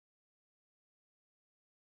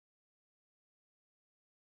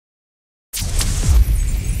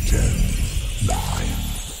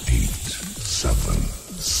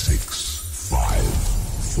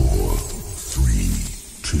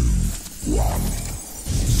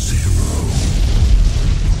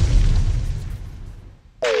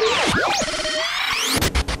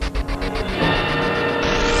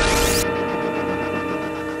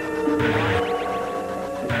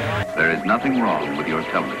There is nothing wrong with your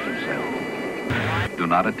television set. Do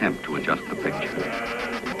not attempt to adjust the picture.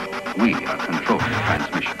 We are controlling the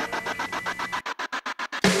transmission.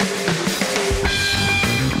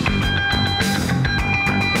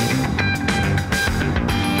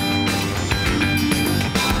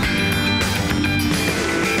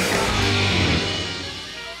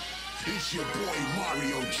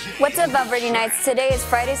 What's up, Val Verde Knights? Today is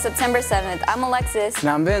Friday, September 7th. I'm Alexis. And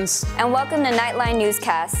I'm Vince. And welcome to Nightline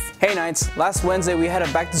Newscast. Hey Knights, last Wednesday we had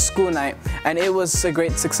a back-to-school night, and it was a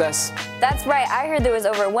great success. That's right, I heard there was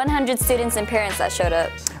over 100 students and parents that showed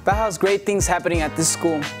up. Val has great things happening at this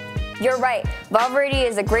school. You're right, Val Verde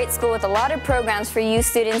is a great school with a lot of programs for you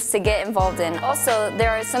students to get involved in. Also,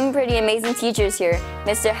 there are some pretty amazing teachers here.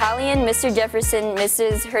 Mr. Hallian, Mr. Jefferson,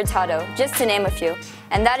 Mrs. Hurtado, just to name a few.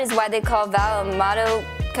 And that is why they call Val a model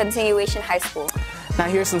continuation high school. Now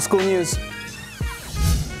here's some school news.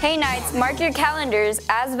 Hey Knights, mark your calendars.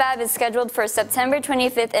 ASVAB is scheduled for September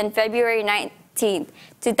 25th and February 19th,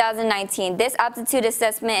 2019. This aptitude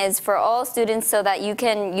assessment is for all students so that you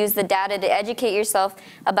can use the data to educate yourself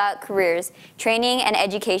about careers, training, and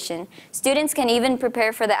education. Students can even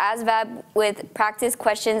prepare for the ASVAB with practice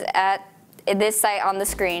questions at this site on the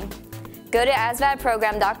screen. Go to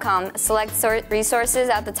asvabprogram.com, select resources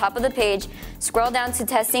at the top of the page, scroll down to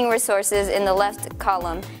testing resources in the left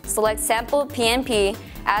column, select sample PNP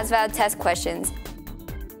ASVAB test questions.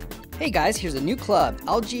 Hey guys, here's a new club.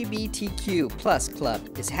 LGBTQ Plus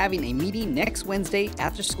Club is having a meeting next Wednesday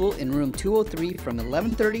after school in room 203 from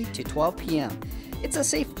 11:30 to 12 p.m. It's a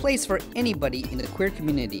safe place for anybody in the queer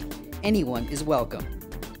community. Anyone is welcome.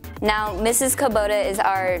 Now, Mrs. Kubota is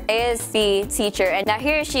our ASB teacher, and now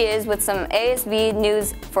here she is with some ASB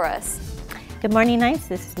news for us. Good morning, Knights.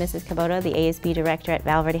 This is Mrs. Kubota, the ASB director at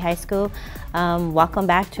Val Verde High School. Welcome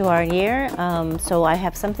back to our year. So I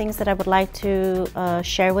have some things that I would like to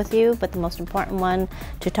share with you, but the most important one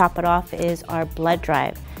to top it off is our blood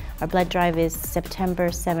drive. Our blood drive is September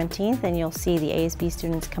 17th, and you'll see the ASB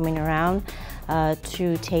students coming around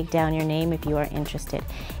to take down your name if you are interested.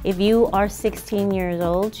 If you are 16 years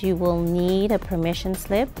old, you will need a permission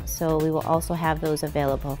slip, so we will also have those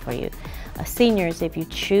available for you. Seniors, if you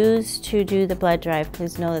choose to do the blood drive,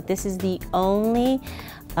 please know that this is the only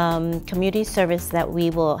community service that we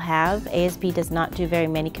will have. ASB does not do very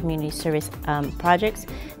many community service projects.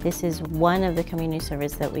 This is one of the community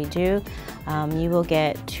service that we do. You will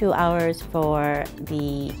get 2 hours for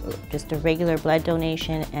just a regular blood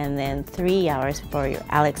donation, and then 3 hours for your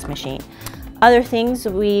Alex machine. Other things,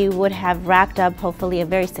 we would have wrapped up hopefully a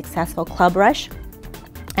very successful club rush,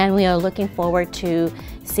 and we are looking forward to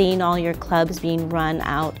seeing all your clubs being run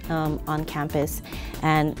out on campus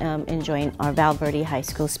and enjoying our Val Verde High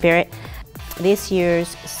School spirit. This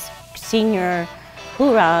year's senior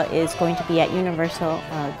hoorah is going to be at Universal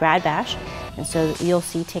Grad Bash, and so you'll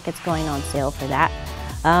see tickets going on sale for that.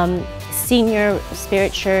 Senior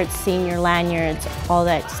spirit shirts, senior lanyards, all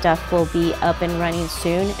that stuff will be up and running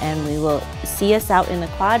soon, and we will see us out in the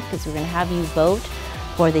quad because we're going to have you vote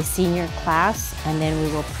for the senior class, and then we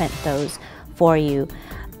will print those for you.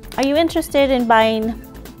 Are you interested in buying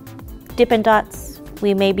Dippin' Dots?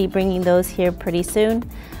 We may be bringing those here pretty soon.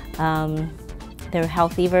 They're a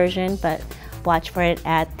healthy version, but watch for it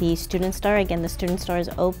at the Student Store. Again, the Student Store is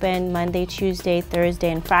open Monday, Tuesday,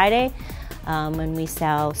 Thursday, and Friday. And we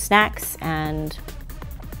sell snacks, and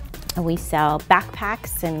we sell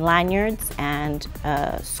backpacks and lanyards and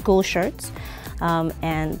school shirts.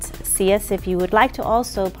 And see us if you would like to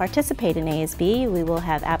also participate in ASB. We will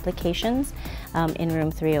have applications in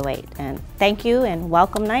room 308. And thank you and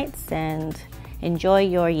welcome, Knights, and enjoy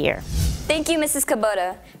your year. Thank you, Mrs.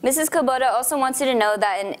 Kubota. Mrs. Kubota also wants you to know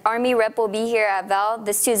that an Army rep will be here at Val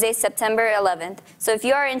this Tuesday, September 11th. So if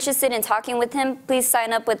you are interested in talking with him, please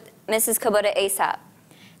sign up with Mrs. Kubota ASAP.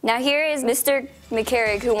 Now here is Mr.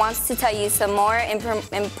 McCarrick, who wants to tell you some more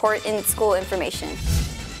important school information.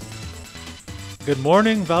 Good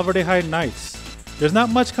morning, Val Verde High Knights. There's not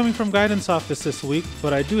much coming from guidance office this week,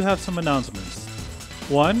 but I do have some announcements.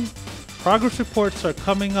 1, progress reports are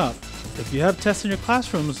coming up. If you have tests in your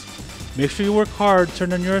classrooms, make sure you work hard,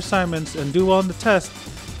 turn in your assignments, and do well on the test,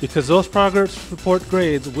 because those progress report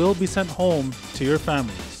grades will be sent home to your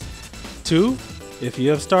families. 2, if you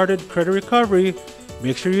have started credit recovery,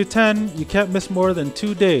 make sure you attend. You can't miss more than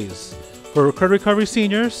 2 days. For credit recovery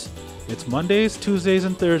seniors, it's Mondays, Tuesdays,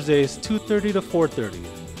 and Thursdays, 2:30 to 4:30.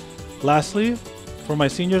 Lastly, for my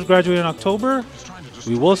seniors graduating in October,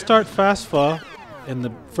 We will start FAFSA in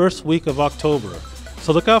the first week of October.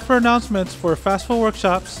 So look out for announcements for FAFSA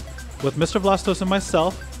workshops with Mr. Vlastos and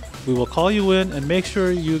myself. We will call you in and make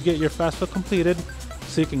sure you get your FAFSA completed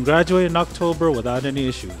so you can graduate in October without any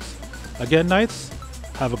issues. Again, Knights,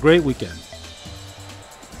 have a great weekend.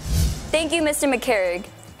 Thank you, Mr. McCarrig.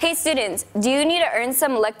 Hey students, do you need to earn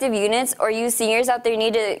some elective units, or you seniors out there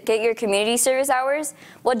need to get your community service hours?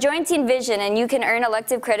 Well, join Teen Vision and you can earn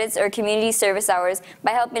elective credits or community service hours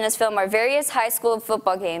by helping us film our various high school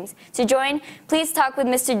football games. To join, please talk with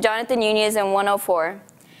Mr. Jonathan Nunez in 104.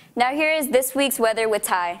 Now here is this week's weather with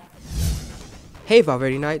Ty. Hey Val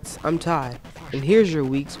Verde Knights, I'm Ty, and here's your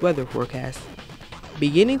week's weather forecast.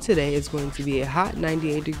 Beginning today, it's going to be a hot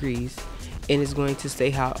 98 degrees and it's going to stay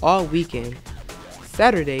hot all weekend.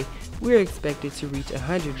 Saturday, we're expected to reach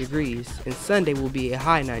 100 degrees, and Sunday will be a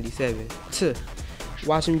high 97.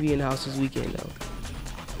 Watch me be in the house this weekend though.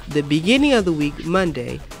 The beginning of the week,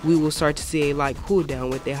 Monday, we will start to see a light cool down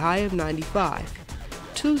with a high of 95.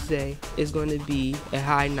 Tuesday is going to be a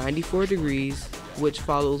high 94 degrees, which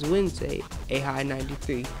follows Wednesday, a high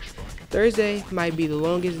 93. Thursday might be the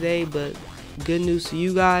longest day, but good news to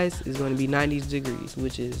you guys is going to be 90 degrees,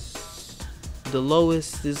 which is the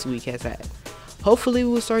lowest this week has had. Hopefully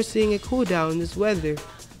we'll start seeing a cool down in this weather.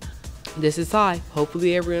 This is Ty.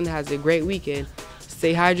 Hopefully everyone has a great weekend.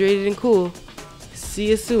 Stay hydrated and cool. See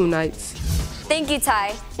you soon, Knights. Thank you,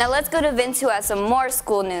 Ty. Now let's go to Vince, who has some more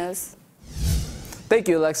school news. Thank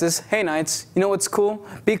you, Alexis. Hey, Knights. You know what's cool?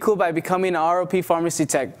 Be cool by becoming an ROP Pharmacy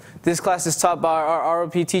Tech. This class is taught by our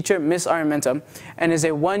ROP teacher, Miss Armenta, and is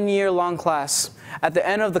a one-year-long class. At the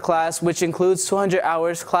end of the class, which includes 200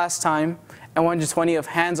 hours class time, and 120 of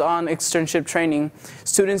hands-on externship training,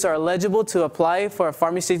 students are eligible to apply for a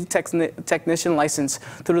pharmacy technician license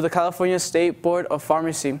through the California State Board of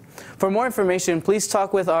Pharmacy. For more information, please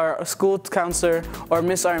talk with our school counselor or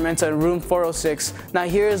Miss Armenta in room 406. Now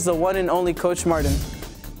here is the one and only Coach Martin.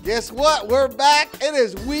 Guess what? We're back. It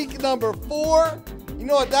is week number 4. You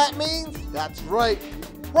know what that means? That's right.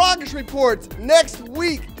 Progress reports next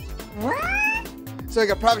week. So you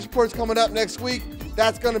got progress reports coming up next week.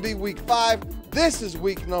 That's going to be week 5. This is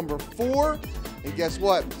week number 4. And guess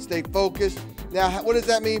what? Stay focused. Now, what does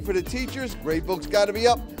that mean for the teachers? Grade books got to be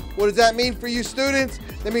up. What does that mean for you students?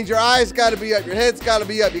 That means your eyes got to be up. Your head's got to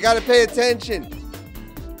be up. You got to pay attention.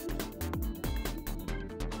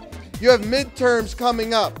 You have midterms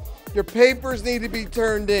coming up. Your papers need to be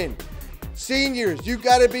turned in. Seniors, you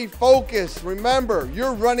got to be focused. Remember,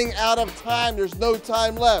 you're running out of time. There's no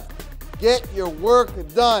time left. Get your work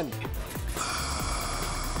done.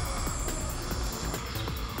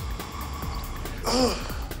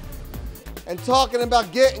 And talking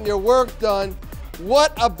about getting your work done,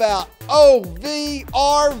 what about OV,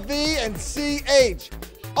 RV, and CH?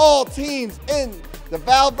 All teams in the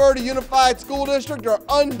Val Verde Unified School District are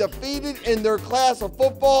undefeated in their class of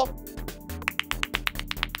football.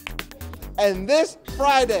 And this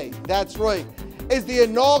Friday, that's right, is the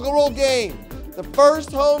inaugural game, the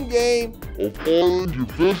first home game of Orange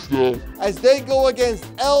Vista as they go against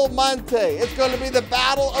El Monte. It's going to be the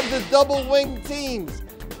battle of the double-wing teams.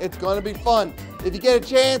 It's going to be fun. If you get a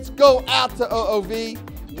chance, go out to OOV,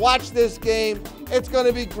 watch this game. It's going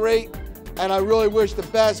to be great, and I really wish the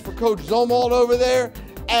best for Coach Zomald over there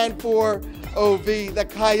and for OV. The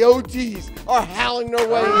Coyotes are howling their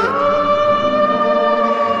way in.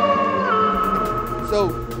 So,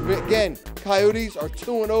 again, Coyotes are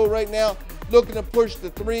 2-0 right now, looking to push to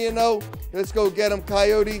 3-0. Let's go get them,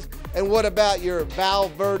 Coyotes. And what about your Val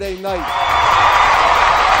Verde Knights?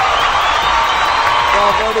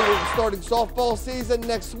 Val Verde will be starting softball season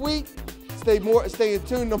next week. Stay in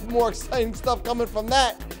tune to more exciting stuff coming from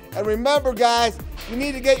that. And remember, guys, you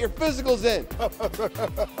need to get your physicals in.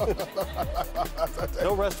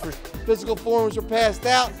 No rest for physical forms are passed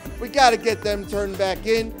out. We got to get them turned back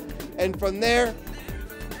in. And from there,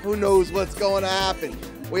 who knows what's going to happen.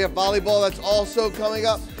 We have volleyball that's also coming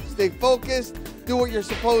up. Stay focused. Do what you're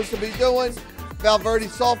supposed to be doing. Val Verde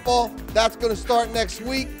softball, that's going to start next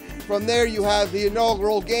week. From there, you have the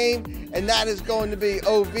inaugural game, and that is going to be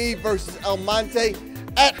OV versus El Monte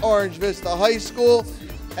at Orange Vista High School.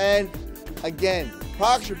 And again,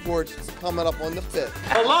 progress reports coming up on the 5th.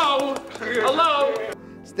 Hello? Hello?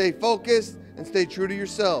 Stay focused and stay true to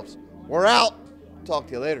yourselves. We're out. Talk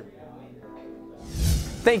to you later.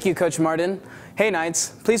 Thank you, Coach Martin. Hey,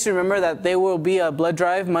 Knights, please remember that there will be a blood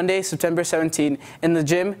drive Monday, September 17 in the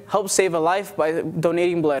gym. Help save a life by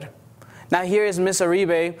donating blood. Now here is Miss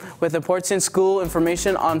Aribe with important school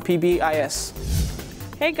information on PBIS.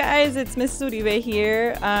 Hey guys, it's Miss Uribe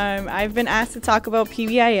here. I've been asked to talk about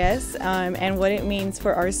PBIS and what it means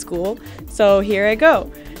for our school, so here I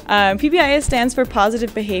go. PBIS stands for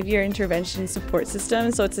Positive Behavior Intervention Support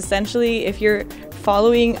System, so it's essentially if you're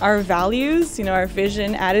following our values, our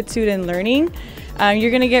vision, attitude, and learning,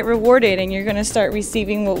 you're going to get rewarded and you're going to start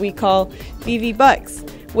receiving what we call VV Bucks,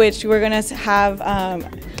 which we're going to have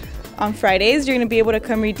on Fridays. You're going to be able to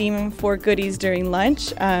come redeem them for goodies during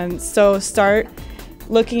lunch, so start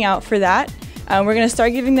looking out for that. We're going to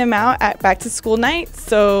start giving them out at back to school night,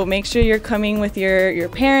 so make sure you're coming with your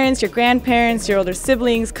parents, your grandparents, your older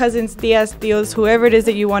siblings, cousins, tias, tios, whoever it is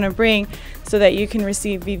that you want to bring, so that you can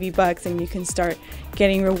receive VV Bucks and you can start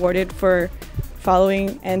getting rewarded for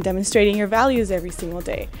following and demonstrating your values every single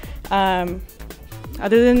day.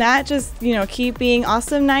 Other than that, just keep being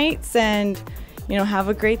awesome Knights and have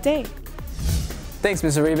a great day. Thanks,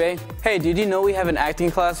 Ms. Uribe. Hey, did you know we have an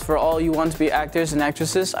acting class for all you want to be actors and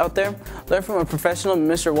actresses out there? Learn from a professional,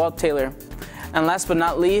 Mr. Walt Taylor. And last but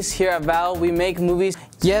not least, here at Val, we make movies.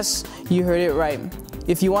 Yes, you heard it right.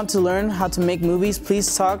 If you want to learn how to make movies,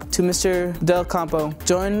 please talk to Mr. Del Campo.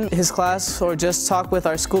 Join his class or just talk with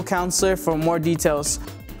our school counselor for more details.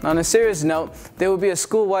 On a serious note, there will be a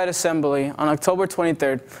school-wide assembly on October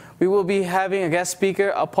 23rd. We will be having a guest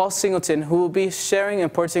speaker, Paul Singleton, who will be sharing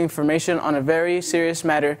important information on a very serious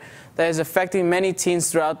matter that is affecting many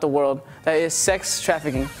teens throughout the world, that is sex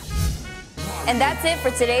trafficking. And that's it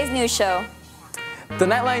for today's news show. The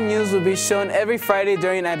Nightline News will be shown every Friday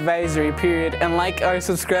during advisory period, and like or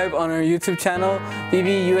subscribe on our YouTube channel,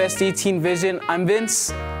 BBUSD Teen Vision. I'm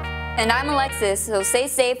Vince. And I'm Alexis, so stay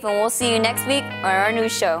safe and we'll see you next week on our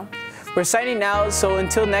news show. We're signing out, so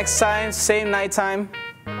until next time, same night time.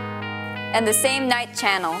 And the same night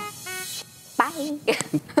channel. Bye.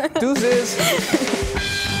 Deuces.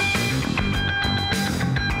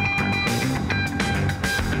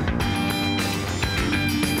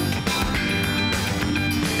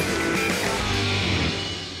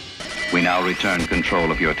 We now return control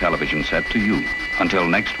of your television set to you. Until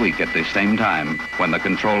next week at the same time, when the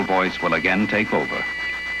control voice will again take over.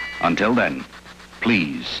 Until then,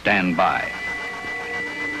 please stand by.